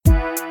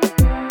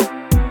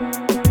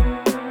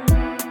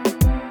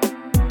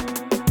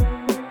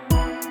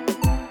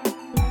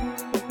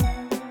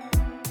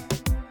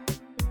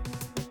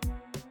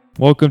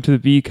Welcome to the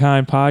Be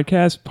Kind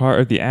podcast, part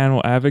of the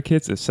Animal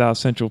Advocates of South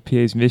Central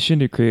PA's mission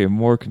to create a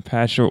more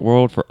compassionate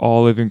world for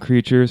all living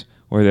creatures,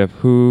 where they have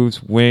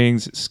hooves,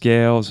 wings,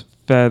 scales,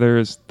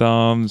 feathers,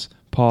 thumbs,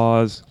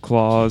 paws,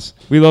 claws.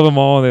 We love them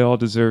all, and they all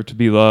deserve to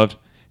be loved.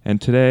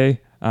 And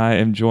today, I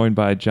am joined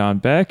by John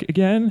Beck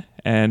again,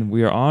 and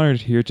we are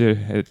honored here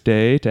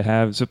today to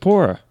have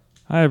Tzipporah.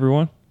 Hi,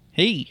 everyone.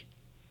 Hey.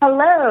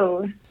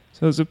 Hello.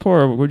 So,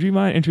 Tzipporah, would you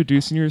mind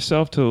introducing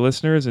yourself to the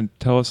listeners and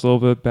tell us a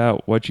little bit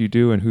about what you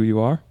do and who you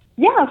are?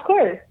 Yeah, of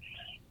course.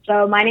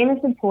 So my name is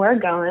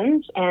Tzipporah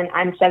Goins, and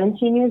I'm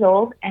 17 years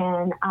old,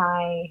 and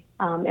I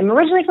am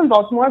originally from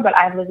Baltimore, but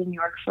I've lived in New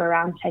York for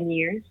around 10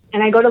 years.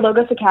 And I go to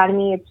Logos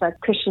Academy. It's a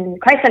Christian,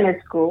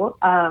 Christ-centered school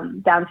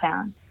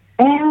downtown.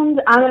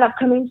 And I'm an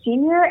upcoming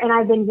senior, and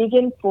I've been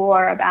vegan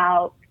for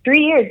about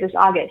 3 years this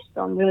August.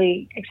 So I'm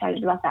really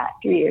excited about that.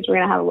 3 years. We're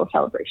going to have a little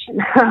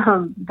celebration.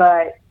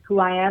 But who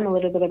I am, a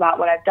little bit about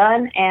what I've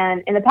done.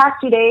 And in the past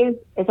 2 days,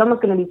 it's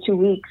almost going to be 2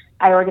 weeks,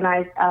 I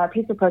organized a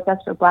peaceful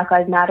protest for Black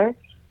Lives Matter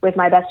with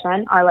my best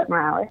friend, Arlette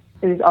Morales,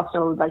 who's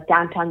also like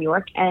downtown New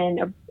York. And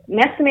an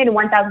estimated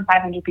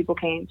 1,500 people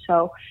came.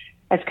 So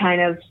that's kind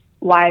of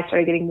why I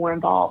started getting more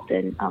involved.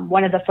 And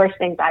one of the first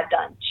things I've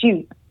done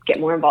to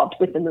get more involved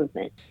with the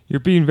movement.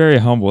 You're being very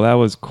humble. That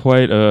was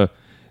quite a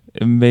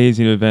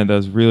amazing event. That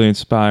was really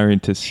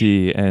inspiring to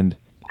see. And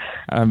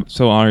I'm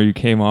so honored you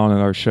came on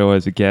our show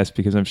as a guest,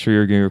 because I'm sure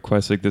you're getting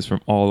requests like this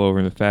from all over,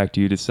 and the fact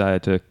you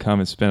decided to come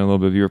and spend a little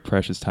bit of your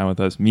precious time with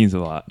us means a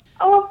lot.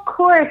 Oh, of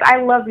course.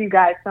 I love you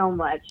guys so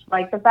much.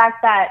 Like the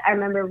fact that I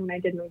remember when I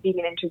did my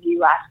vegan interview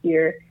last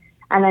year,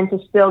 and then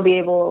to still be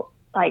able,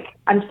 like,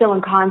 I'm still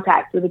in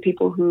contact with the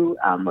people who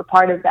were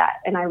part of that,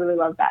 and I really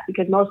love that,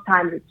 because most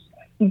times it's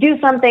you do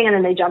something and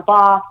then they jump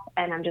off,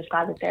 and I'm just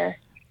glad that they're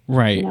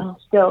right. You know,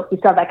 still we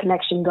still have that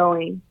connection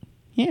going.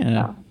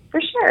 Yeah, so,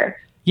 for sure.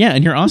 Yeah,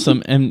 and you're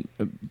awesome. And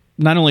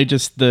not only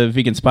just the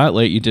Vegan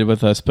Spotlight you did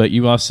with us, but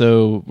you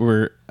also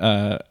were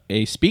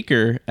a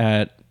speaker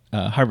at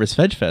Harvest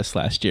Veg Fest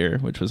last year,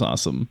 which was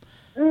awesome.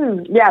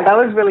 Yeah, that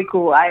was really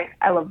cool. I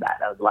love that.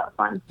 That was a lot of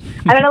fun.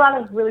 I met a lot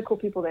of really cool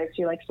people there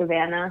too, like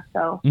Savannah.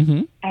 So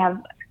I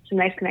have some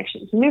nice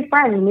connections, some new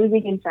friends, new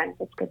vegan friends.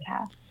 That's good to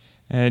have.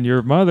 And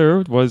your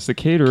mother was the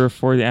caterer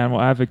for the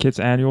Animal Advocates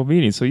annual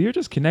meeting. So you're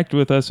just connected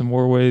with us in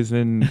more ways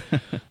than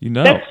you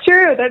know. That's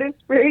true. That is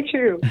very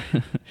true.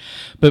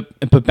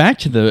 But back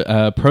to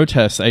the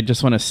protests, I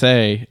just want to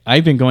say,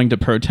 I've been going to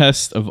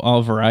protests of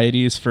all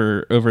varieties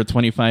for over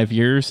 25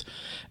 years.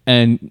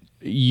 And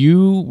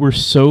you were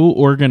so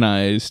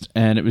organized,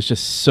 and it was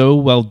just so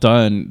well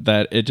done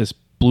that it just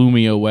blew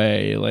me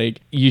away.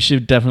 Like, you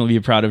should definitely be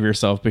proud of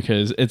yourself,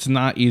 because it's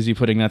not easy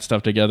putting that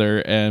stuff together,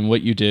 and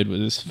what you did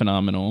was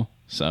phenomenal.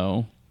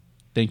 So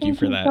thank you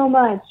for that. Thank you so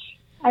much.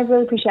 I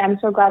really appreciate it. I'm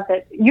so glad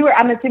that you were,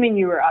 I'm assuming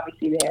you were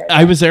obviously there.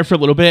 I was there for a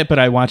little bit, but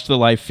I watched the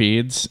live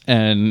feeds,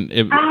 and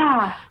it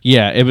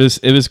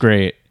was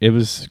great. It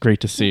was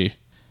great to see.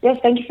 Yes,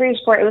 thank you for your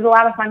support. It was a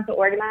lot of fun to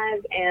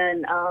organize,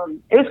 and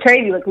it was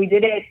crazy. Like,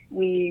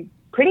 we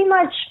pretty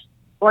much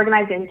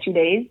organized it in 2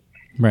 days.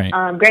 Right.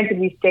 Granted,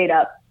 we stayed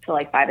up till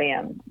like 5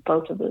 a.m.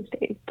 both of those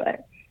days,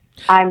 but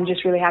I'm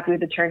just really happy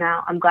with the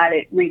turnout. I'm glad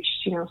it reached,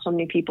 so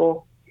many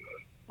people.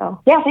 So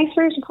yeah, thanks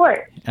for your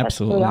support.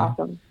 Absolutely. That's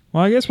really awesome.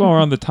 Well, I guess while we're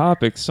on the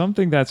topic,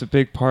 something that's a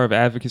big part of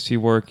advocacy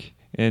work,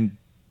 and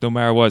no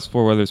matter what it's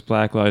for, whether it's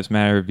Black Lives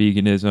Matter,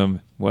 veganism,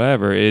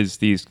 whatever, is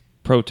these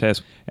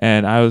protests.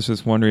 And I was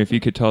just wondering if you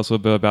could tell us a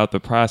little bit about the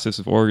process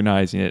of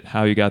organizing it,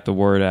 how you got the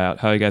word out,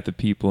 how you got the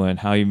people in,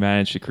 how you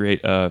managed to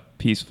create a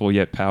peaceful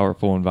yet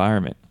powerful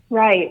environment.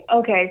 Right.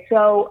 Okay.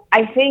 So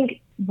I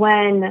think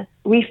when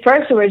Letty,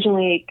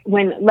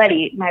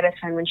 my best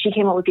friend, when she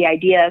came up with the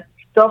idea,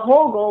 the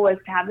whole goal was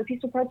to have the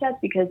peaceful protest,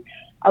 because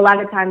a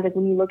lot of times, like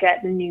when you look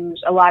at the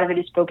news, a lot of it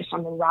is focused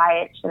on the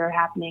riots that are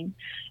happening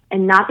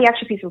and not the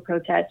actual peaceful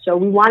protest. So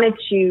we wanted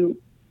to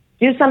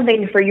do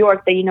something for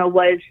York that,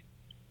 was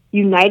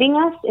uniting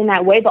us in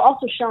that way, but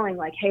also showing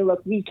like, hey,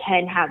 look, we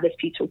can have this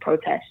peaceful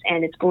protest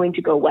and it's going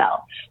to go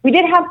well. We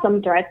did have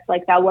some threats,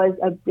 like that was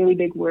a really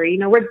big worry.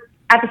 We're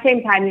at the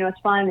same time, it's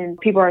fun and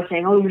people are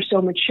saying, oh, you're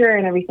so mature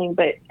and everything.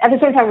 But at the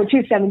same time, we're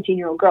two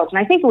 17-year-old girls. And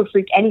I think it would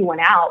freak anyone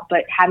out.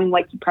 But having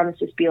white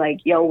supremacists be like,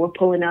 yo, we're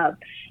pulling up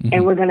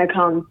and we're going to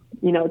come,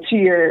 to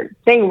your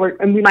thing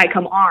and we might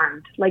come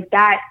armed. Like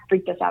that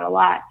freaked us out a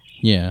lot.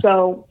 Yeah.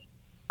 So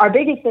our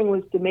biggest thing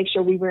was to make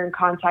sure we were in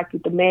contact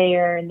with the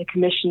mayor and the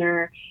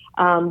commissioner.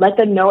 Let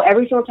them know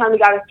every single time we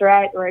got a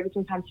threat or every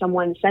single time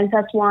someone sent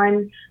us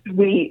one,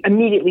 we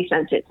immediately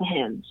sent it to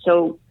him.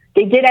 So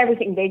they did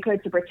everything they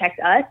could to protect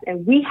us.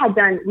 And we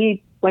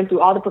went through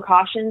all the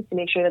precautions to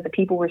make sure that the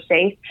people were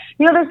safe.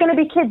 There's going to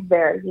be kids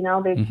there,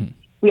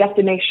 we have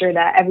to make sure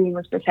that everyone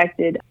was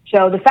protected.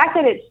 So the fact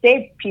that it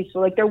stayed peaceful,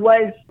 like there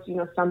was,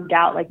 some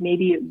doubt, like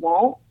maybe it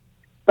won't.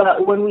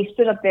 But when we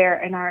stood up there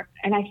and I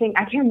think,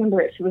 I can't remember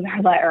if it was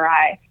Arlette or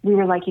I, we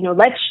were like,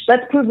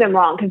 let's prove them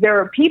wrong. Because there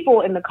were people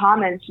in the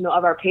comments,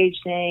 of our page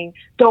saying,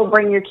 don't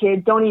bring your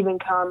kids, don't even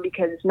come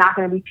because it's not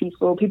going to be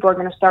peaceful. People are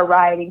going to start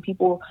rioting.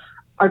 People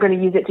are going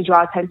to use it to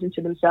draw attention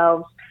to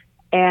themselves.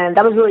 And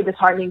that was really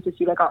disheartening to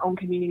see like our own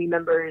community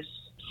members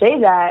say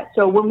that.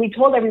 So when we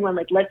told everyone,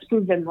 like, let's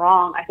prove them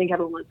wrong, I think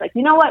everyone was like,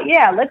 you know what?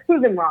 Yeah, let's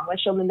prove them wrong.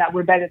 Let's show them that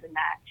we're better than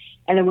that.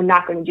 And then we're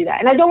not going to do that.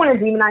 And I don't want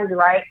to demonize the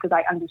riots because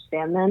I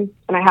understand them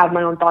and I have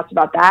my own thoughts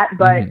about that.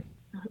 But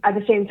at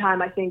the same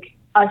time, I think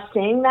us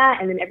saying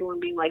that and then everyone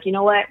being like, you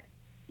know what?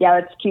 Yeah,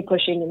 let's keep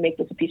pushing and make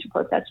this a peaceful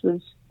protest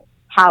was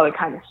how it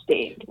kind of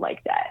stayed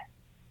like that.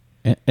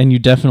 And you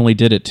definitely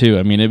did it too.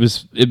 I mean, it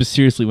was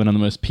seriously one of the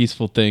most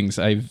peaceful things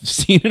I've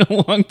seen in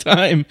a long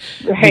time,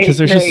 because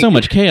there's just so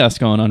much chaos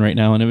going on right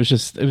now, and it was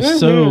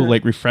so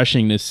like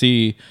refreshing to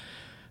see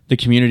the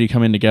community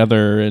coming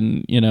together,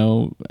 and you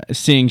know,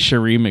 seeing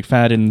Cherie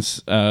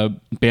McFadden's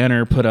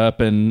banner put up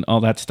and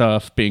all that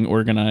stuff being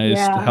organized,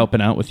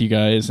 helping out with you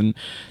guys, and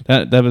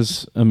that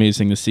was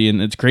amazing to see.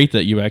 And it's great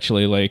that you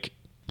actually like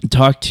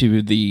talked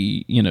to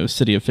the, you know,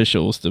 city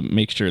officials to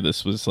make sure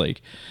this was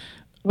like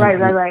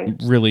Right.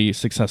 really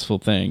successful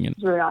thing. And it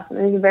was really awesome.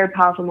 It was a very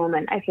powerful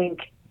moment. I think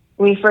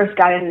when we first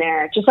got in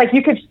there, just like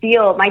you could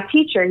feel my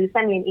teacher, he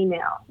sent me an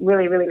email,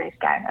 really, really nice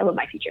guy. I love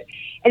my teacher.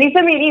 And he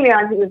sent me an email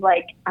and he was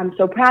like, I'm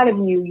so proud of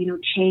you, you know,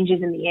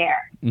 changes in the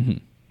air.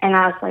 And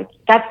I was like,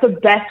 that's the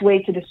best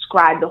way to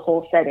describe the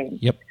whole setting.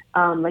 Yep.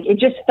 Like it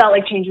just felt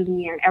like changes in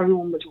the air and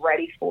everyone was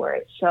ready for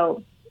it.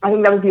 So I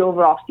think that was the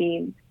overall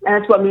theme. And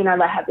that's what me and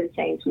Arlette have been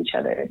saying to each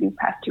other these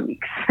past 2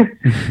 weeks.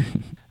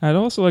 I'd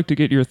also like to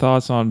get your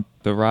thoughts on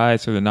the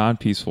riots or the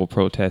non-peaceful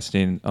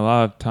protesting. A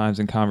lot of times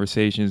in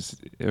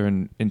conversations or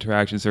in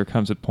interactions, there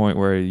comes a point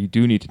where you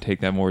do need to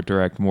take that more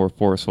direct, more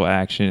forceful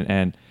action,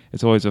 and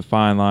it's always a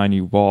fine line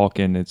you walk,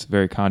 and it's a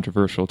very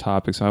controversial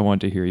topic, so I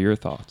wanted to hear your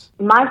thoughts.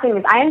 My thing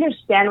is, I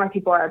understand why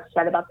people are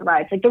upset about the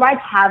riots. Like, the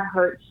riots have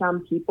hurt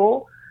some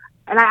people,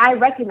 and I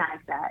recognize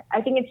that.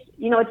 I think it's,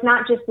 you know, it's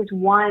not just this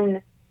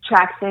one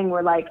track thing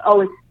where like,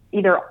 oh, it's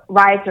either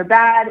riots are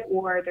bad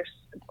or there's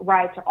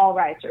riots or all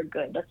riots are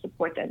good. Let's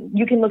support them.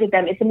 You can look at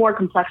them. It's a more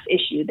complex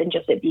issue than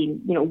just it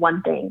being, you know,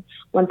 one thing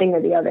or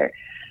the other.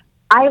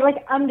 I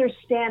like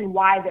understand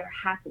why they're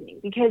happening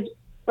because,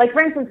 like,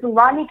 for instance, when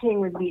Rodney King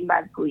was beaten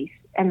by the police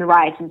and the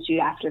riots ensued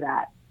after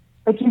that,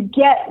 like you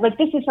get, like,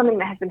 this is something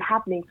that has been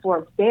happening for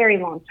a very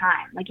long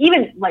time. Like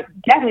even like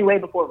definitely way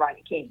before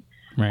Rodney King.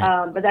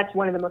 Right. But that's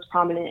one of the most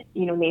prominent,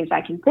 you know, names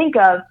I can think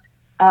of.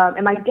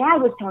 And my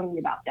dad was telling me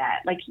about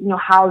that, like, you know,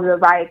 how the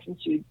riots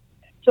ensued.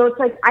 So it's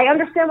like, I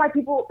understand why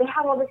people, they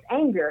have all this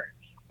anger.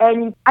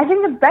 And I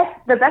think the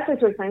best way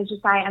to explain is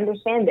just I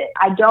understand it.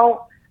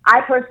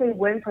 I personally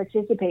wouldn't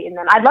participate in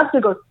them. I'd love to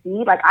go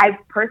see, like, I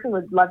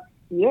personally would love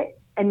to see it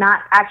and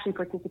not actually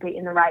participate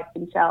in the riots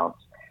themselves.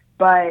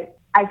 But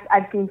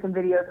I've seen some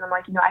videos and I'm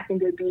like, you know, I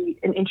think it would be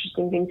an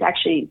interesting thing to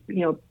actually,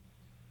 you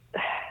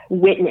know,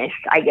 witness,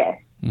 I guess.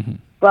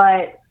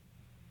 But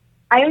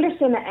I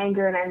understand the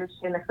anger and I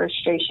understand the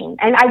frustration.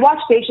 And I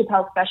watched Dave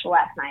Chappelle's special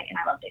last night, and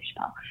I love Dave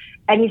Chappelle.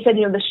 And he said,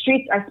 you know, the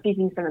streets are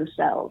speaking for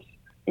themselves.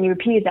 And he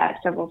repeated that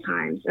several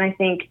times. And I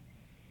think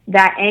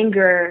that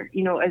anger,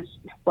 you know, as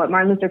what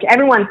Martin Luther King,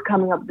 everyone's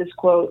coming up with this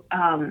quote,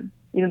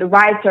 you know, the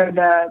riots are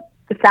the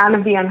sound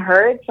of the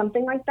unheard,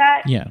 something like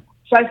that. Yeah.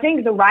 So I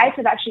think the riots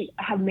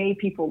have made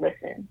people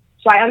listen.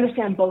 So I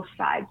understand both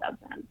sides of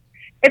them.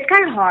 It's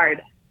kind of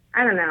hard.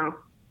 I don't know.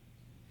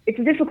 It's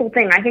a difficult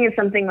thing. I think it's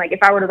something like if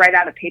I were to write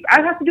out a paper, I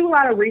would have to do a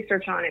lot of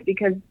research on it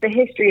because the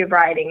history of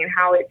rioting and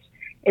how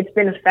it's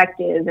been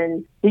effective,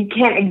 and you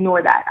can't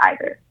ignore that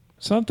either.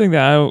 Something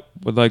that I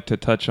would like to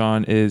touch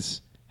on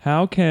is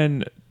how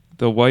can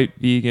the white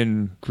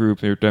vegan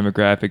group or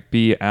demographic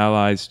be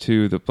allies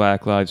to the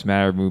Black Lives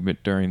Matter movement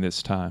during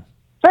this time?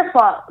 First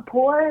of all,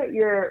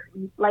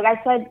 like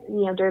I said,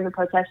 you know, during the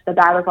protest, the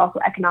battle is also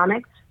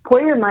economic. Pour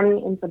your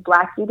money into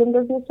Black vegan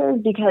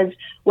businesses, because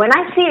when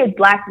I see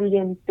Black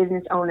vegan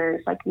business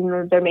owners, like, you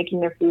know, they're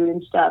making their food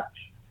and stuff,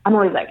 I'm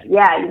always like,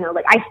 yeah, you know,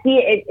 like I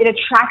see it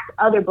attracts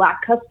other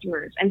Black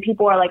customers, and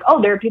people are like, oh,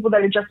 there are people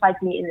that are just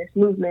like me in this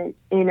movement,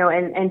 you know,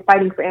 and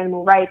fighting for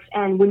animal rights.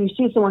 And when you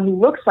see someone who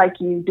looks like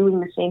you doing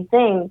the same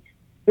thing,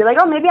 you're like,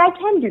 oh, maybe I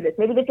can do this.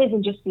 Maybe this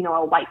isn't just, you know,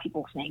 a white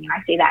people thing. And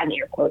I say that in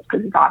air quotes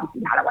because it's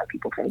obviously not a white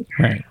people thing.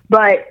 Right.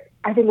 But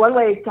I think one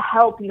way is to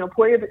help, you know,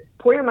 pour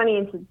your money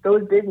into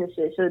those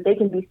businesses so that they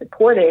can be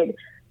supported,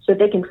 so that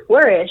they can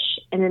flourish,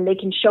 and then they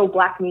can show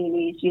Black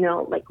communities, you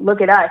know, like, look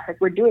at us, like,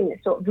 we're doing this.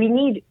 So we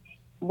need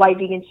white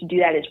vegans to do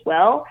that as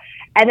well.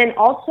 And then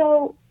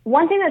also,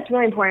 one thing that's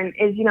really important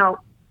is, you know,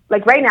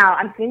 like right now,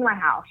 I'm sitting in my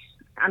house,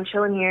 I'm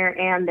chilling here,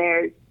 and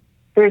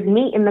there's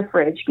meat in the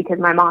fridge because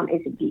my mom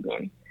isn't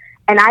vegan.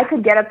 And I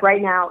could get up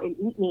right now and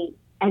eat meat.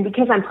 And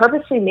because I'm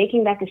purposely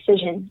making that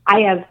decision,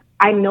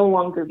 I'm no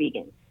longer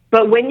vegan.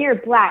 But when you're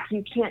Black,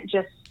 you can't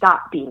just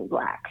stop being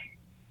Black.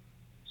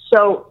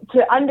 So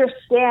to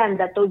understand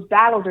that those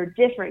battles are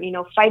different, you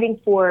know,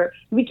 fighting for,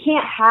 we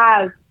can't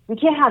have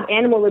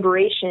animal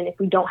liberation if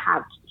we don't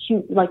have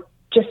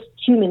just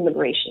human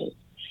liberation.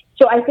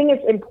 So I think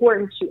it's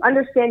important to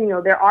understand, you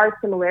know, there are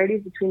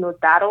similarities between those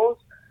battles.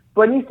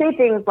 But when you say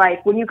things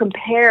like, when you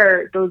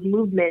compare those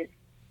movements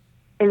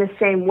in the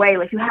same way,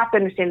 like, you have to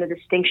understand the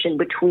distinction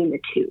between the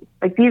two.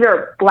 Like, these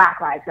are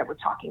Black lives that we're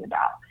talking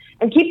about.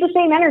 and keep the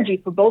same energy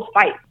for both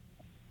fights.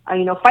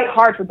 Fight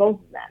hard for both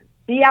of them.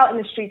 Be out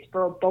in the streets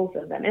for both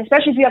of them, and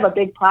especially if you have a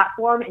big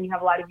platform and you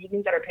have a lot of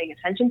vegans that are paying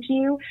attention to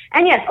you.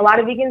 And yes, a lot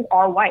of vegans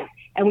are white,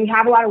 and we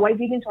have a lot of white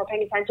vegans who are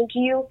paying attention to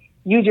you.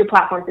 Use your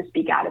platform to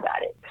speak out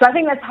about it. So I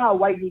think that's how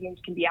white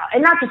vegans can be out,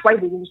 and not just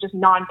white vegans, just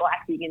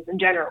non-black vegans in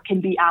general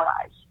can be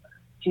allies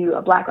to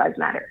Black Lives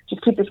Matter.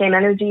 Just keep the same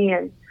energy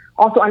and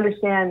also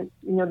understand,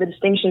 the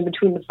distinction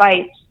between the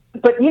fights.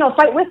 But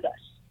fight with us,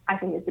 I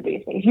think, is the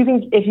biggest thing.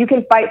 If you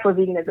can fight for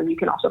veganism, you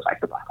can also fight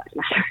for Black Lives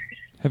Matter.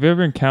 Have you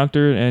ever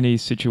encountered any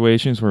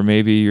situations where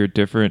maybe your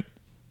different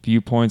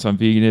viewpoints on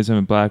veganism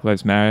and Black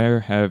Lives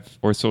Matter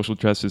or social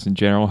justice in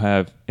general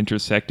have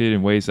intersected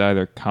in ways that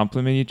either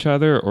complement each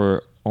other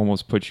or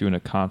almost put you in a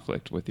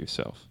conflict with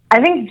yourself?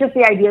 I think just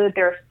the idea that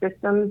there are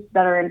systems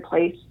that are in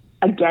place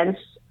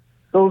against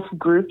both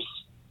groups,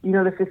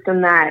 the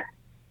system that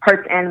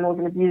hurts animals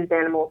and abuses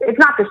animals. It's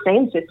not the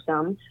same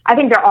system. I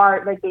think there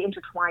are, they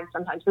intertwine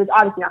sometimes, but it's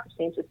obviously not the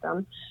same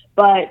system.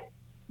 But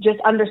just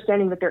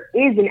understanding that there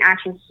is an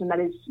action system that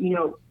is,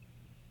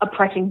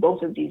 oppressing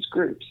both of these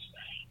groups.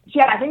 So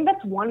yeah, I think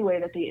that's one way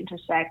that they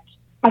intersect.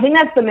 I think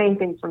that's the main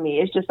thing for me.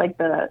 It's just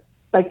the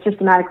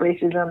systematic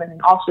racism,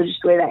 and also just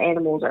the way that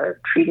animals are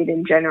treated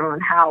in general,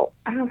 and how,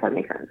 I don't know if that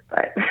makes sense,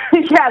 but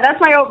yeah,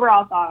 that's my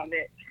overall thought on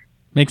it.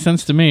 Makes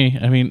sense to me.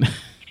 I mean,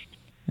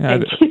 yeah,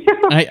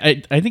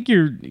 I think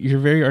you're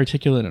very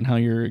articulate on how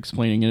you're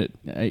explaining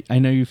it. I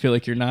know you feel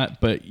like you're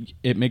not, but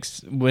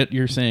what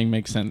you're saying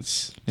makes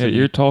sense. Yeah,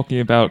 you're talking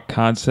about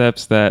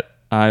concepts that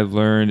I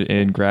learned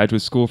in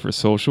graduate school for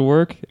social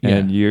work,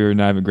 and you're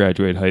not even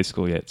graduated high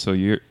school yet, so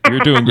you're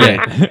doing great.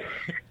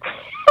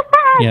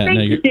 Yeah,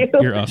 no,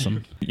 you're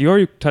awesome. You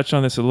already touched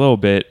on this a little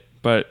bit,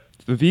 but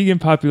the vegan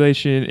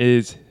population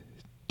is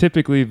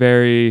typically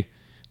very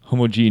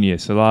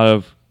homogeneous. A lot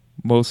of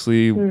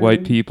mostly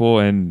white people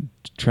and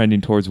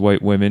trending towards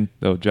white women,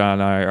 though John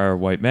and I are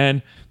white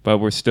men, but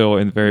we're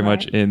still very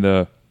much in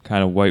the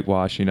kind of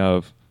whitewashing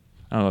of,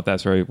 I don't know if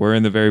that's right, we're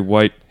in the very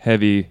white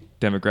heavy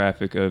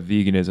demographic of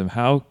veganism.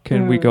 How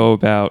can we go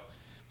about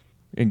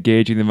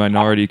engaging the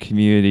minority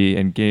community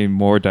and gain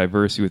more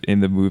diversity within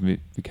the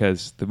movement?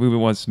 Because the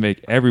movement wants to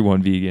make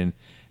everyone vegan,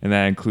 and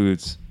that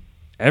includes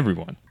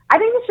everyone. I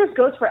think this just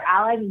goes for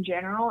allies in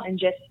general,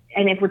 and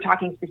if we're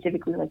talking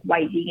specifically like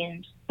white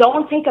vegans,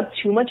 don't take up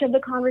too much of the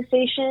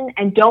conversation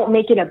and don't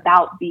make it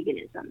about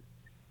veganism.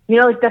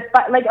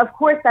 Of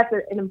course that's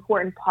an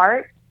important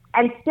part,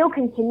 and still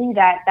continue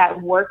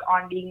that work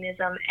on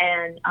veganism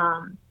and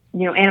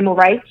animal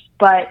rights,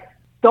 but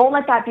don't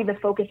let that be the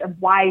focus of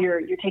why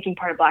you're taking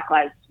part of Black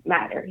Lives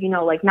Matter.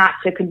 Not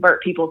to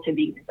convert people to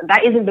veganism.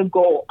 That isn't the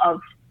goal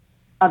of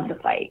the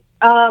fight.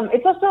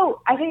 It's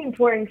also, I think,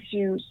 important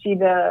to see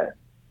the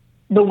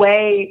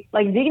way,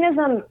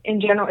 veganism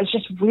in general is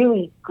just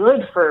really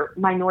good for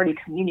minority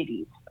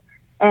communities.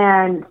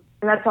 And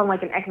that's on,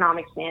 an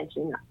economic stance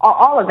and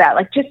all of that.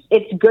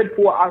 It's good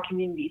for our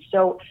communities.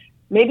 So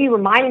maybe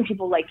reminding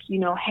people,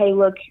 hey,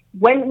 look,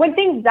 when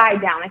things die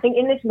down, I think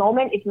in this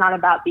moment, it's not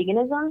about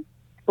veganism.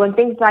 When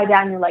things die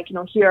down,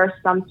 you're here are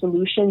some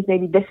solutions.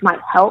 Maybe this might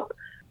help.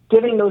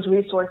 Giving those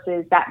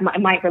resources that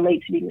might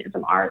relate to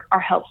veganism are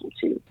helpful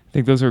too. I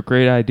think those are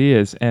great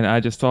ideas. And I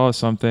just thought of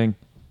something.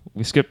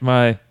 We skipped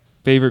my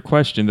favorite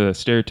question, the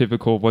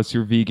stereotypical "what's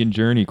your vegan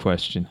journey"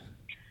 question.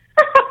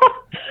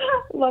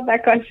 Love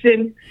that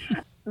question.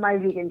 My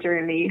vegan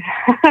journey.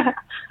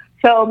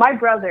 So my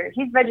brother,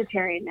 he's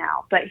vegetarian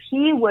now, but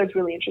he was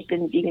really interested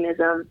in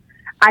veganism.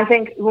 I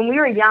think when we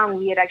were young,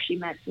 we had actually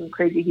met some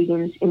crazy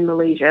vegans in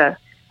Malaysia.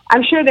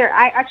 I'm sure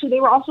they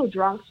were also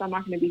drunk, so I'm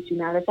not going to be too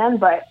mad at them.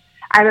 But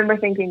I remember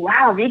thinking,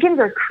 wow, vegans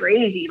are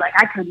crazy.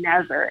 I could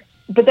never.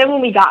 But then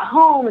when we got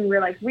home and we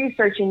were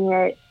researching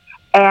it,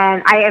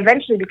 and I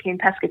eventually became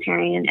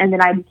pescatarian, and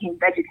then I became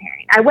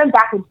vegetarian. I went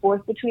back and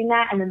forth between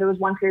that, and then there was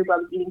one period where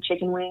I was eating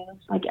chicken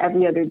wings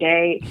every other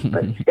day,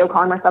 but still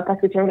calling myself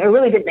pescatarian. It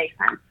really didn't make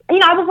sense.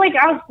 I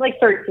was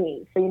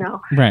 13,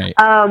 so Right.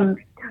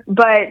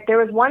 But there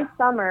was one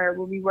summer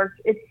where we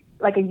worked. It's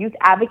like a youth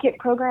advocate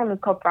program.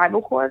 It's called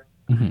Tribal Corps,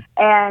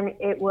 and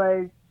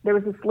there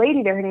was this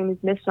lady there. Her name is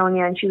Miss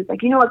Sonia, and she was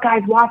like, you know what,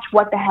 guys, watch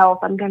What the Health.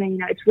 I'm gonna,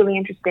 it's really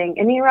interesting.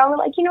 And me and Raul were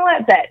like, you know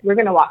what, bet we're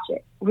gonna watch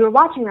it. We were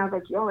watching, and I was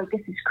like, yo,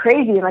 this is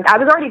crazy. And I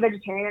was already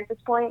vegetarian at this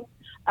point,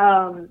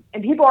 and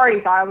people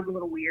already thought I was a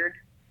little weird.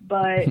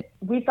 But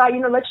we thought,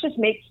 let's just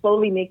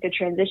slowly make the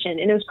transition.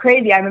 And it was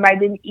crazy. I remember I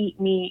didn't eat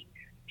meat,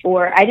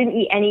 or I didn't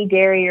eat any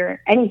dairy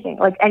or anything,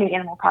 any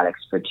animal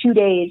products for 2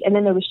 days. And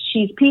then there was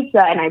cheese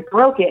pizza, and I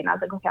broke it. And I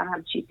was like, okay, I'm gonna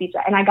have cheese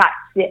pizza. And I got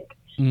sick.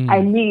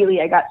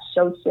 I got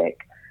so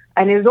sick.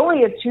 And it was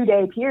only a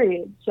 2-day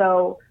period.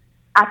 So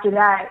after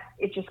that,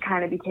 it just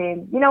kind of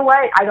became, you know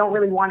what? I don't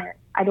really want it.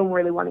 I don't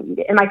really want to eat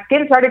it. And my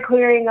skin started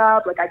clearing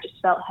up. I just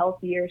felt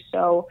healthier.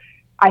 So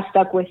I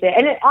stuck with it.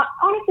 And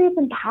honestly, it's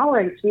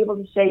empowering to be able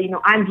to say,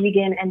 I'm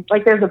vegan. And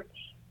there's a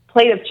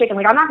plate of chicken.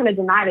 I'm not going to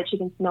deny that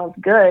chicken smells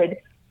good,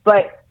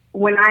 but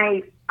when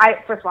I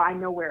first of all, I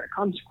know where it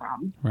comes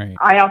from. Right.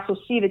 I also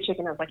see the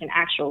chicken as like an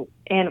actual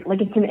animal,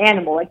 like it's an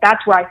animal. Like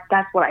that's what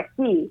I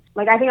see.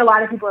 Like I think a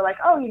lot of people are like,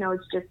 oh,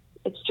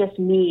 it's just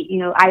meat.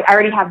 I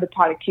already have the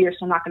product here, so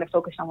I'm not going to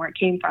focus on where it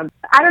came from.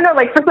 I don't know.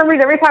 Like for some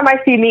reason, every time I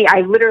see meat,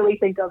 I literally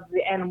think of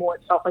the animal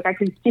itself. Like I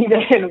can see the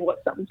animal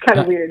itself. It's kind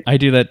of weird. I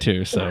do that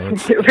too. So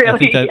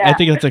really, I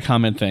think that's a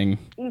common thing.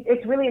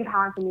 It's really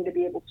empowering for me to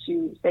be able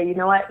to say, you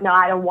know what? No,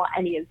 I don't want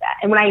any of that.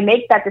 And when I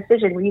make that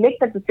decision, when you make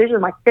that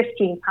decision like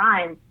 15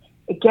 times,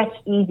 it gets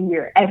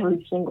easier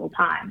every single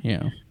time.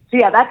 Yeah. So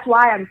yeah, that's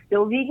why I'm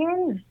still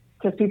vegan,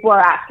 because people are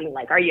asking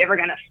like, are you ever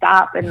going to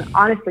stop? And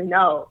honestly,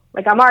 no.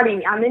 Like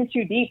I'm in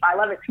too deep. I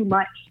love it too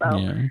much.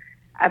 So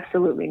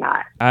absolutely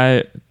not.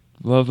 I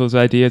love those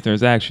ideas.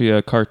 There's actually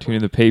a cartoon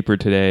in the paper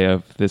today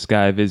of this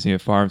guy visiting a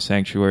farm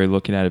sanctuary,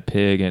 looking at a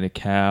pig and a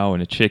cow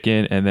and a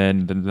chicken. And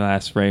then the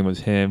last frame was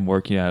him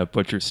working at a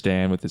butcher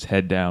stand with his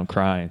head down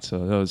crying.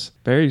 So that was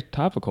very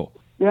topical.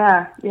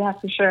 Yeah,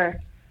 for sure.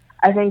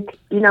 I think,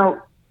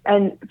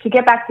 and to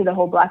get back to the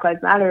whole Black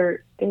Lives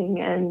Matter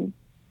thing and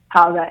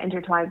how that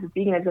intertwines with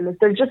veganism, is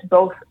they're just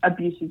both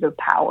abuses of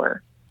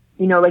power.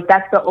 Like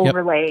that's the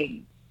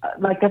overlaying,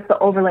 that's the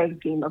overlaying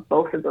theme of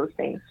both of those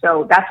things.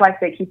 So that's why I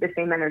say keep the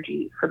same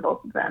energy for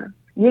both of them.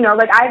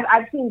 Like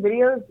I've seen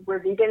videos where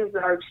vegans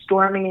are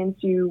storming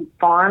into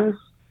farms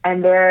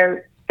and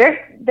they're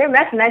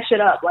messing that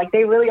shit up. Like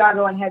they really are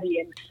going heavy.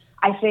 And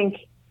I think,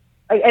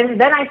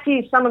 and then I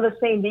see some of the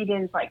same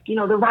vegans like, the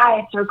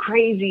riots are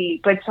crazy,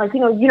 but it's like,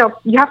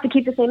 you have to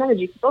keep the same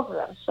energy for both of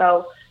them.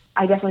 So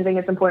I definitely think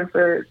it's important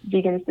for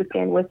vegans to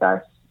stand with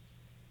us.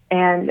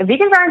 And the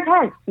vegans are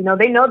intense.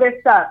 They know their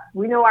stuff.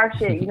 We know our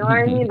shit. You know what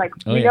I mean? Like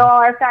we know all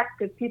our facts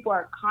because people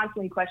are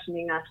constantly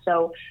questioning us.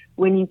 So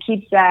when you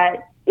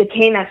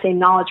attain that same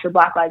knowledge for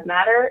Black Lives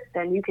Matter,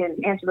 then you can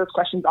answer those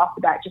questions off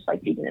the bat, just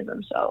like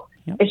veganism. So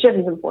it's just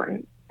as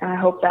important. And I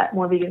hope that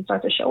more vegans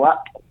start to show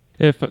up.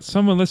 If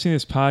someone listening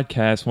to this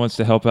podcast wants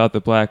to help out the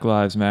Black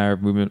Lives Matter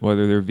movement,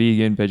 whether they're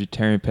vegan,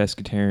 vegetarian,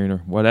 pescatarian, or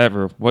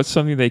whatever, what's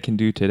something they can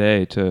do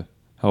today to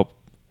help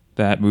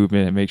that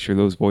movement and make sure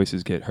those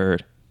voices get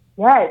heard?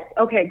 Yes.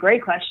 Okay.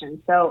 Great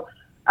question. So,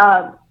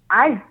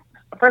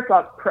 first of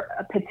all,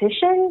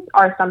 petitions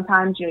are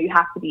sometimes, you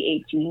have to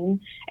be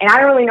 18, and I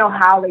don't really know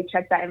how they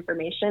check that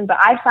information, but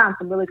I found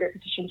some really great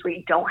petitions where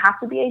you don't have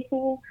to be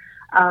 18,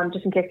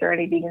 just in case there are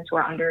any vegans who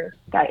are under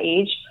that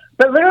age.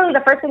 But literally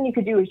the first thing you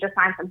could do is just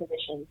sign some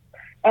petitions.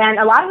 And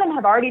a lot of them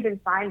have already been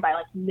signed by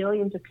like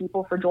millions of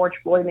people for George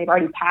Floyd, and they've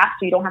already passed,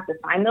 so you don't have to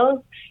sign those.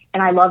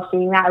 And I love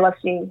seeing that. I love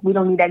seeing we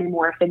don't need any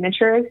more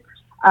signatures.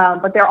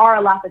 But there are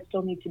a lot that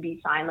still need to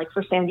be signed, like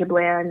for Sandra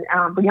Bland,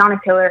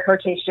 Breonna Taylor, her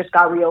case just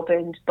got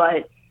reopened,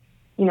 but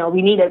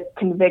we need a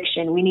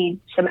conviction. We need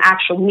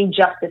we need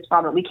justice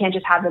from it. We can't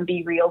just have them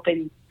be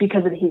reopened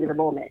because of the heat of the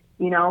moment,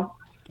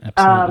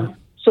 Absolutely.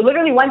 So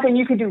literally one thing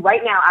you could do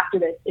right now after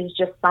this is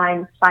just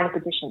sign a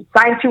petition,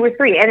 sign 2 or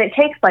 3. And it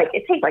takes like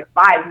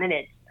 5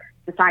 minutes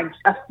to sign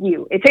a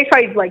few. It takes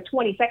probably like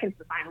 20 seconds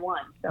to sign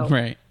one. So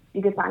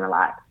you can sign a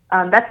lot.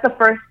 That's the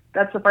first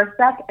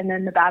step. And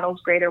then the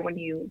battle's greater when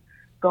you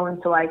go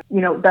into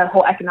the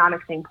whole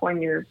economic thing, pouring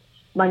your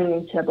money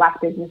into Black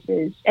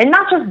businesses, and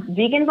not just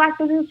vegan Black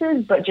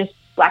businesses, but just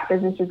Black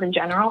businesses in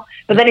general.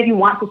 But then if you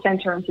want to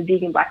center into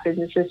vegan Black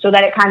businesses so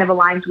that it kind of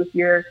aligns with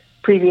your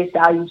previous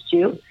values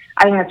too,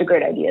 I think that's a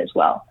great idea as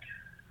well.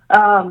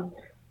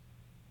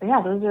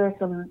 Those are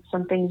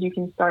some things you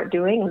can start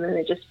doing, and then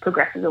it just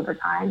progresses over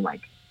time,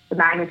 like the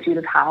magnitude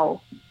of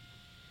how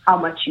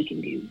much you can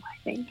do,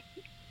 I think.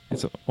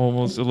 It's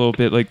almost a little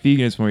bit like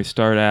veganism, where you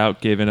start out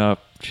giving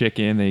up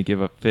chicken, then you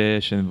give up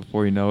fish, and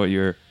before you know it,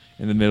 you're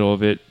in the middle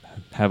of it,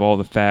 have all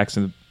the facts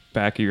in the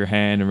back of your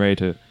hand and ready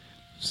to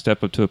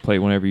step up to the plate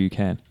whenever you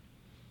can.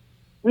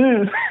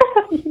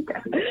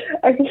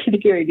 I think you're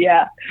good,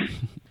 yeah.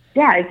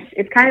 Yeah,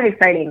 it's kind of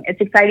exciting.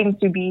 It's exciting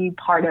to be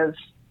part of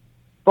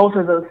both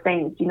of those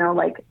things,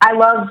 like I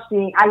love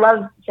saying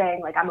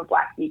like I'm a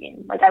Black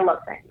vegan. Like I love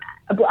saying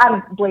that.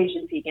 I'm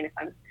Blasian vegan if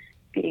I'm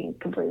being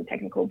completely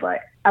technical,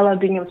 but I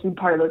love being able to be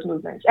part of those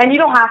movements. And you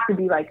don't have to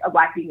be like a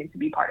Black vegan to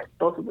be part of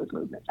both of those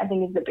movements. I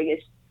think is the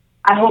biggest.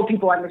 I hope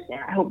people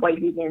understand. I hope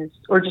white vegans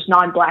or just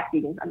non-Black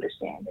vegans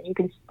understand that you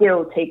can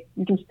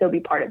still be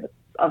part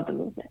of the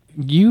movement.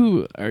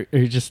 You are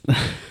just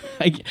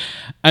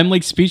I'm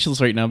like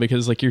speechless right now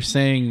because like you're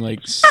saying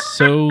like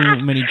so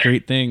many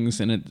great things,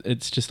 and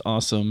it's just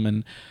awesome,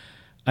 and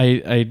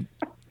I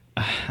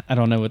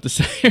don't know what to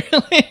say.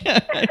 Really.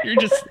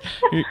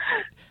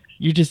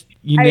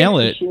 You nail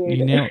it.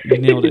 You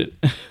nailed it.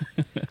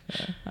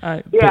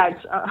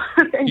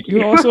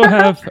 You also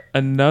have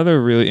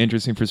another really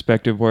interesting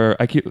perspective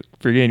where I keep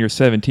forgetting you're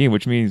 17,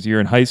 which means you're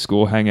in high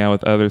school hanging out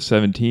with other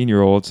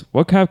 17-year-olds.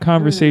 What kind of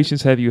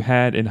conversations have you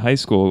had in high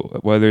school,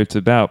 whether it's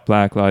about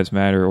Black Lives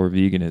Matter or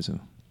veganism?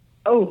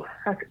 Oh,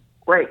 that's a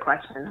great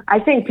question. I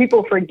think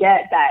people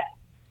forget that,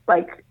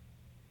 like,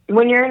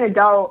 when you're an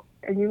adult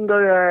and you can go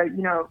to,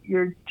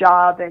 your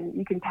job and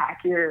you can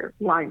pack your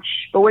lunch.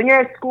 But when you're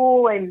at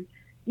school and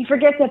you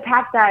forget to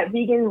pack that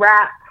vegan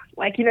wrap,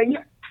 like,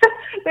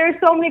 There are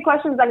so many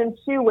questions that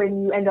ensue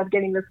when you end up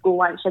getting the school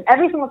lunch. Like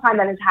every single time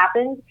that has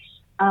happened,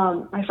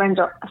 my friends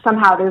are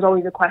somehow there's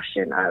always a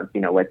question of,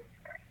 what's,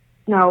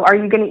 are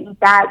you going to eat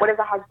that? What if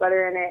it has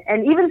butter in it?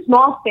 And even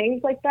small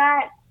things like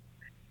that.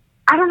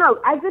 I don't know.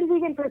 I've been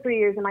vegan for 3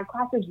 years and my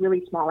class is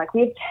really small. Like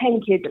we have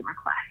 10 kids in our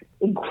class. It's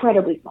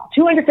incredibly small.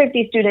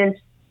 250 students,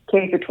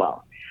 K through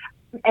 12.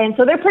 And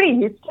so they're pretty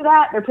used to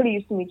that. They're pretty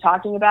used to me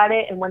talking about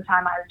it. And one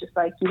time I was just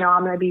like,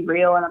 I'm going to be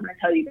real and I'm going to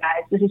tell you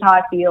guys, this is how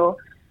I feel.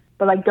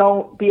 But like,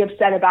 don't be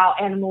upset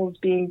about animals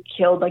being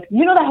killed. Like,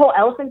 that whole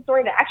elephant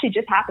story that actually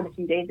just happened a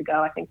few days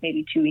ago, I think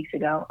maybe 2 weeks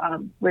ago,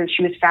 where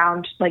she was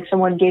found, like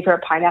someone gave her a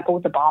pineapple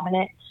with a bomb in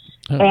it.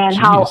 Oh, and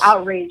geez. How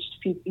outraged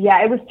people.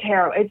 Yeah, it was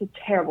terrible. It's a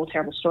terrible,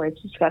 terrible story.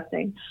 It's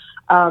disgusting.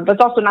 But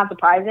it's also not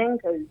surprising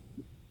because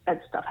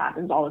that stuff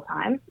happens all the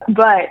time.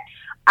 But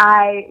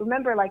I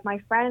remember like my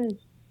friends,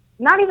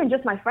 not even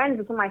just my friends,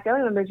 but some of my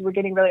family members were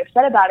getting really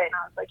upset about it. And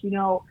I was like,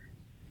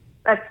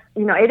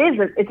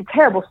 it's a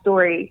terrible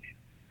story,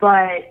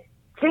 but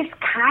this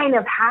kind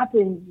of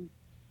happens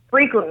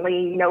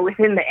frequently,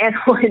 within the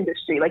animal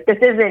industry. Like this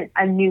isn't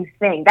a new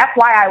thing. That's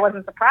why I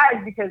wasn't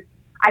surprised because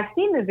I've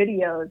seen the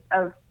videos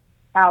of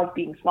cows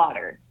being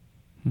slaughtered.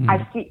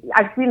 I've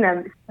seen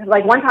them.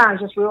 Like one time I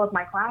was just real with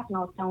my class and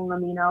I was telling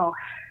them,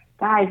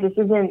 guys, this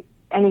isn't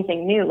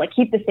anything new. Like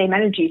keep the same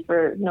energy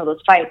for, those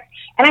fights.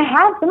 And I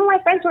have some of my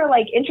friends who are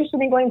like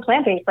interested in going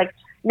plant-based. Like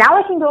now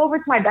I can go over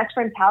to my best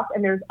friend's house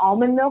and there's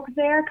almond milk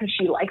there because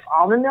she likes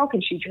almond milk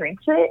and she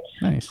drinks it.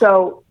 Nice.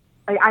 So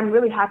I'm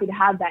really happy to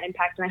have that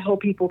impact. And I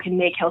hope people can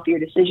make healthier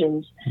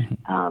decisions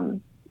that,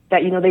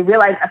 they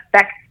realize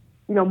affect,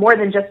 more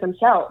than just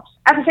themselves.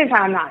 At the same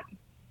time,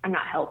 I'm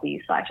not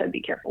healthy, so I should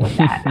be careful with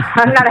that.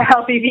 I'm not a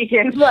healthy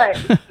vegan, but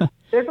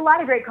there's a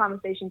lot of great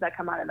conversations that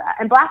come out of that.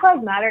 And Black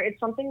Lives Matter, it's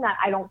something that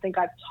I don't think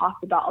I've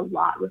talked about a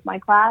lot with my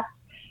class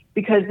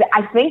because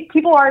I think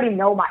people already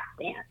know my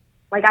stance.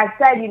 Like I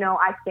said,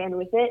 I stand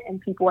with it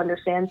and people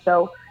understand.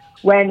 So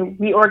when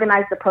we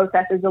organized the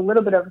protest, it was a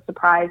little bit of a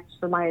surprise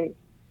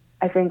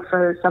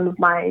for some of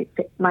my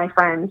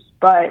friends,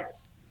 but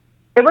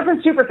it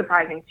wasn't super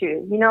surprising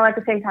too. At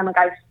the same time, like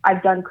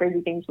I've done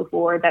crazy things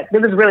before that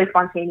it was really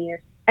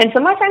spontaneous. And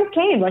some of my friends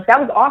came. Like that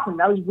was awesome.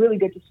 That was really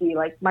good to see.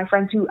 Like my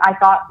friends who I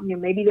thought,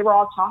 maybe they were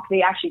all talk,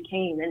 they actually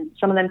came and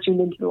some of them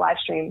tuned into the live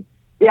stream.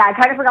 Yeah, I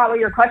kind of forgot what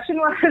your question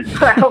was,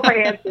 but I hope I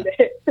answered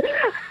it.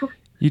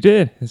 You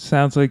did. It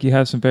sounds like you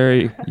have some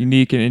very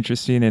unique and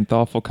interesting and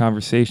thoughtful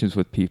conversations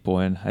with people.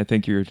 And I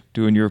think you're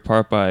doing your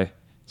part by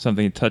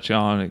something to touch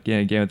on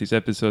again with these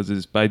episodes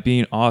is by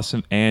being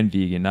awesome and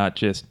vegan, not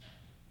just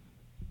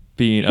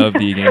being a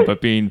vegan, but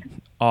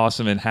being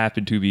awesome and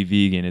happen to be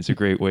vegan is a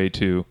great way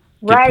to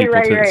get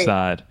people to the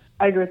side.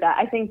 I agree with that.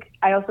 I think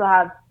I also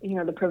have,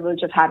 the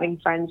privilege of having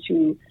friends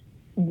who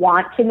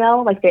want to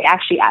know, like they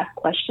actually ask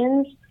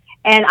questions.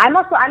 And I'm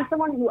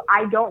someone who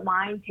I don't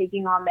mind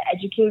taking on the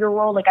educator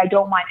role. Like I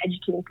don't mind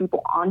educating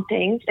people on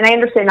things. And I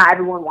understand not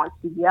everyone wants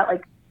to do that.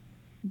 Like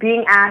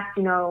being asked,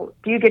 do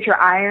you get your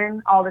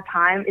iron all the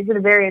time? Is it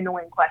a very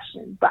annoying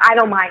question, but I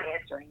don't mind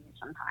answering it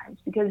sometimes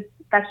because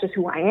that's just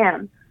who I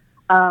am.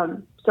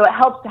 So it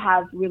helps to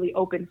have really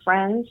open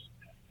friends,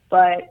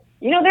 but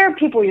there are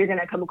people you're going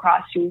to come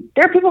across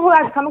there are people who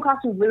I've come across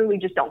who literally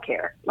just don't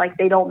care. Like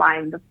they don't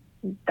mind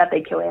that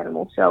they kill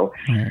animals. So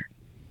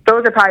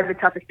those are probably the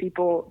toughest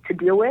people to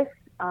deal with.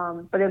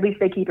 But at least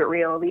they keep it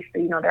real. At least,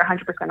 they're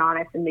 100%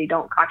 honest and they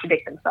don't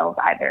contradict themselves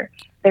either.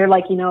 They're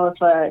like,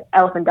 if an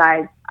elephant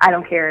dies, I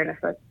don't care. And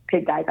if a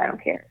pig dies, I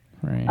don't care.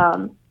 Right.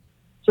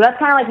 So that's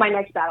kind of like my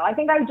next battle. I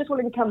think I just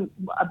want to become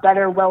a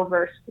better,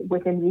 well-versed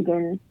within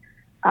vegan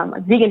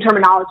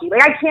terminology.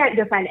 Like I can't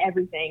defend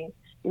everything,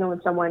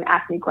 when someone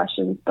asks me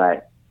questions,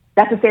 but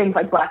that's the same with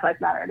like Black Lives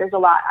Matter. There's a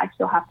lot I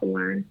still have to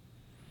learn.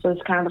 So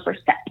it's kind of the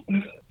first step.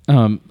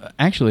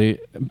 Actually,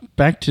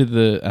 back to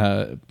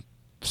the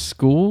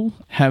school,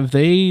 have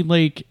they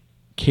like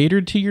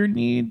catered to your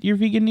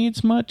vegan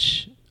needs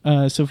much?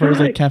 So far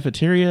as like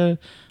cafeteria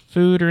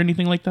food or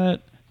anything like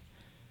that?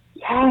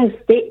 Yes,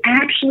 they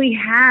actually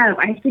have.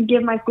 I have to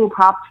give my school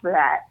props for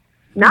that.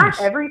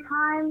 Not every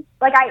time.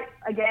 Like I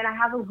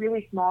have a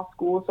really small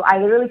school, so I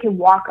literally can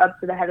walk up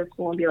to the head of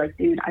school and be like,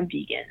 dude, I'm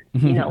vegan.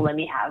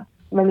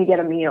 Let me get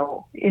a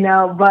meal,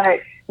 but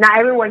not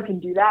everyone can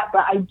do that.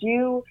 But I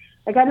do,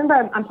 like, I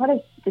remember I'm part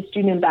of the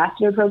student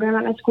ambassador program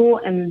at my school,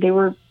 and there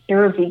were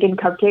vegan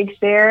cupcakes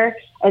there,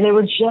 and they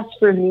were just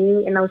for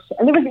me. And there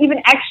was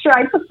even extra.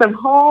 I took them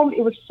home.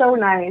 It was so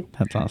nice.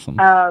 That's awesome.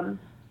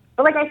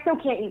 But like, I still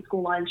can't eat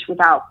school lunch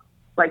without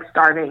like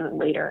starving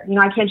later.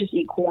 I can't just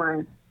eat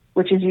corn,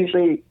 which is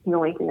usually the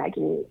only thing I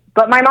can eat.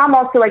 But my mom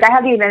also, like, I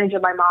have the advantage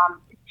of my mom.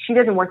 She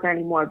doesn't work there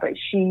anymore, but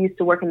she used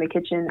to work in the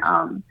kitchen.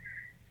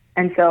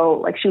 And so,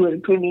 like, she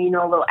would give me,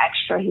 a little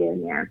extra here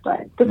and there.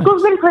 But the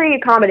school's been pretty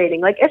accommodating.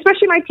 Like,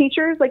 especially my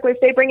teachers, like, if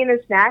they bring in a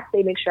snack,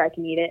 they make sure I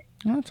can eat it.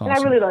 That's awesome.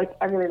 And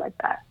I really like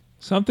that.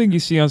 Something you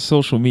see on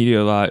social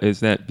media a lot is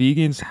that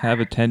vegans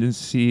have a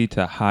tendency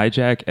to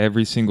hijack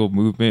every single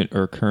movement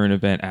or current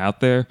event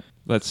out there.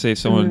 Let's say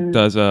someone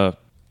does a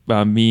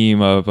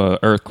meme of an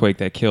earthquake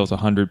that kills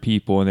 100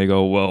 people, and they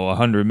go, well,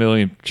 100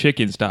 million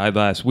chickens died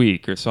last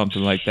week or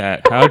something like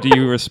that. How do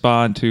you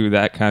respond to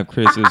that kind of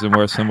criticism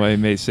where somebody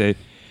may say,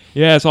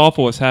 yeah, it's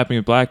awful what's happening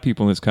to black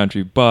people in this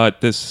country,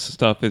 but this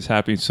stuff is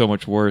happening so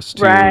much worse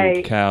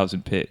to cows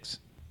and pigs?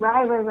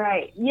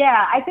 Right.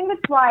 Yeah, I think that's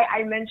why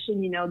I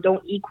mentioned,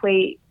 don't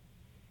equate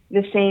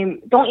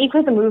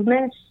the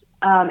movements,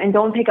 and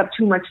don't take up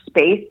too much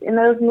space in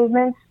those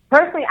movements.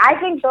 Personally, I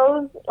think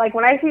those, like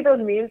when I see those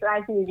memes and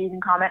I see the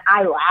vegan comment,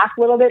 I laugh a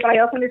little bit, but I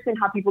also understand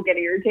how people get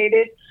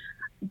irritated.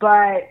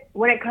 But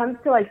when it comes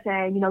to like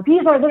saying,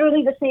 these are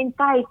literally the same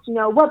fights,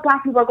 what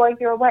black people are going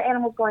through or what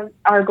animals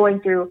are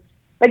going through,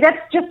 like that's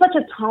just such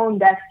a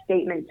tone-deaf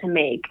statement to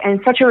make and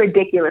such a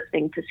ridiculous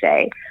thing to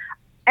say.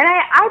 And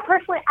I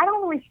personally, I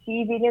don't really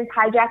see vegans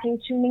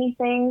hijacking too many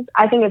things.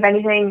 I think if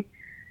anything,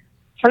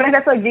 sometimes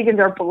I feel like vegans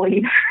are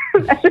bullied.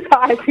 That's just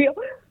how I feel.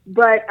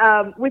 But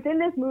within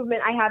this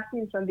movement, I have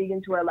seen some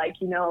vegans who are like,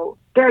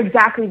 they're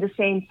exactly the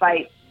same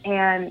fight.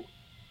 And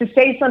to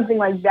say something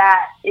like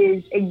that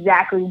is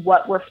exactly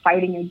what we're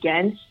fighting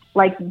against.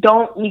 Like,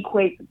 don't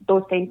equate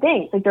those same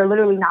things. Like, they're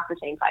literally not the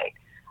same fight.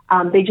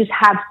 They just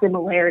have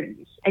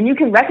similarities. And you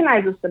can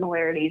recognize the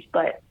similarities,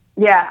 but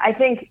yeah, I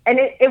think, and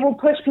it will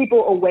push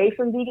people away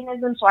from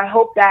veganism. So I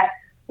hope that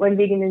when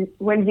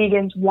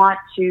vegans want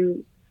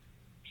to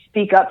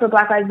speak up for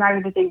Black Lives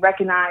Matter, that they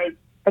recognize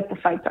that the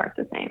fights aren't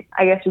the same,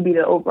 I guess would be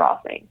the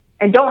overall thing.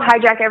 And don't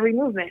hijack every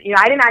movement.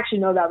 I didn't actually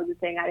know that was a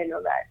thing. I didn't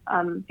know that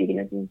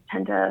vegans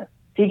tend to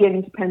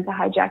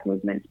hijack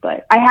movements,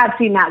 but I have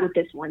seen that with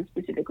this one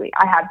specifically.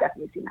 I have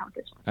definitely seen that with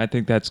this one. I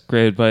think that's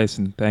great advice,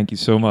 and thank you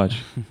so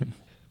much.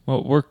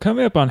 Well, we're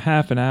coming up on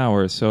half an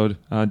hour, so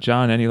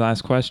John, any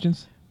last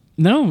questions?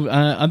 No,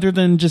 other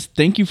than just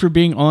thank you for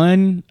being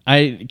on.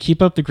 I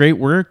keep up the great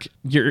work.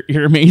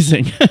 You're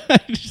amazing.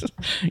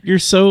 You're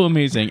so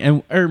amazing.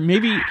 And or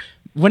maybe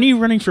when are you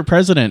running for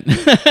president?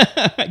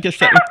 I guess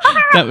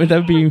that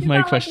would be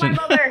my question.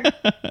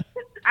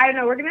 I don't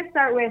know. We're gonna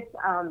start with.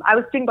 I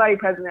was student body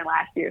president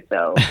last year,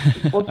 so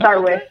we'll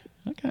start with.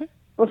 Okay.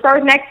 We'll start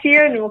with next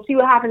year, and we'll see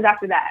what happens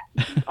after that.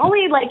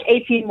 Only like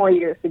 18 more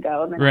years to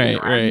go. And then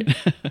right.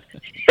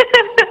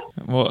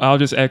 Well, I'll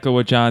just echo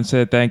what John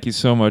said. Thank you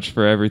so much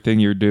for everything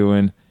you're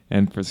doing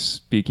and for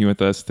speaking with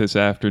us this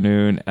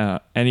afternoon.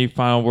 Any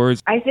final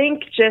words? I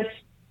think just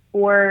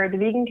for the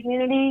vegan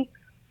community,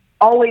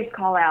 always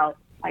call out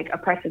like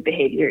oppressive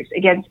behaviors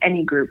against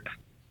any group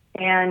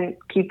and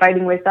keep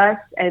fighting with us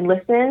and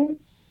listen.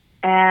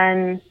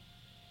 And,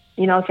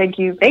 thank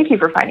you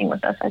for fighting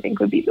with us, I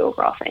think would be the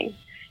overall thing.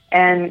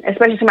 And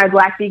especially to my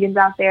Black vegans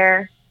out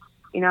there,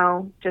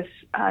 just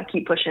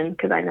keep pushing,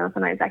 because I know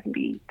sometimes that can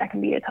be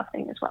a tough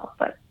thing as well.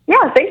 But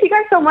yeah, thank you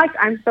guys so much.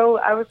 I was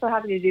so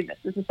happy to do this.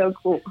 This is so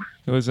cool.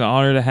 It was an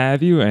honor to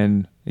have you,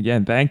 and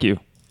again, thank you.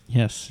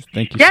 Yes,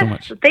 thank you so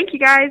much. Thank you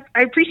guys.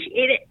 I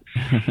appreciate it.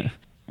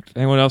 If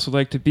anyone else would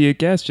like to be a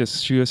guest,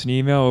 just shoot us an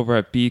email over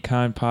at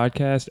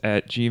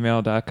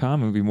bekindpodcast@gmail.com,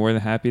 and we'll be more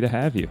than happy to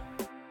have you.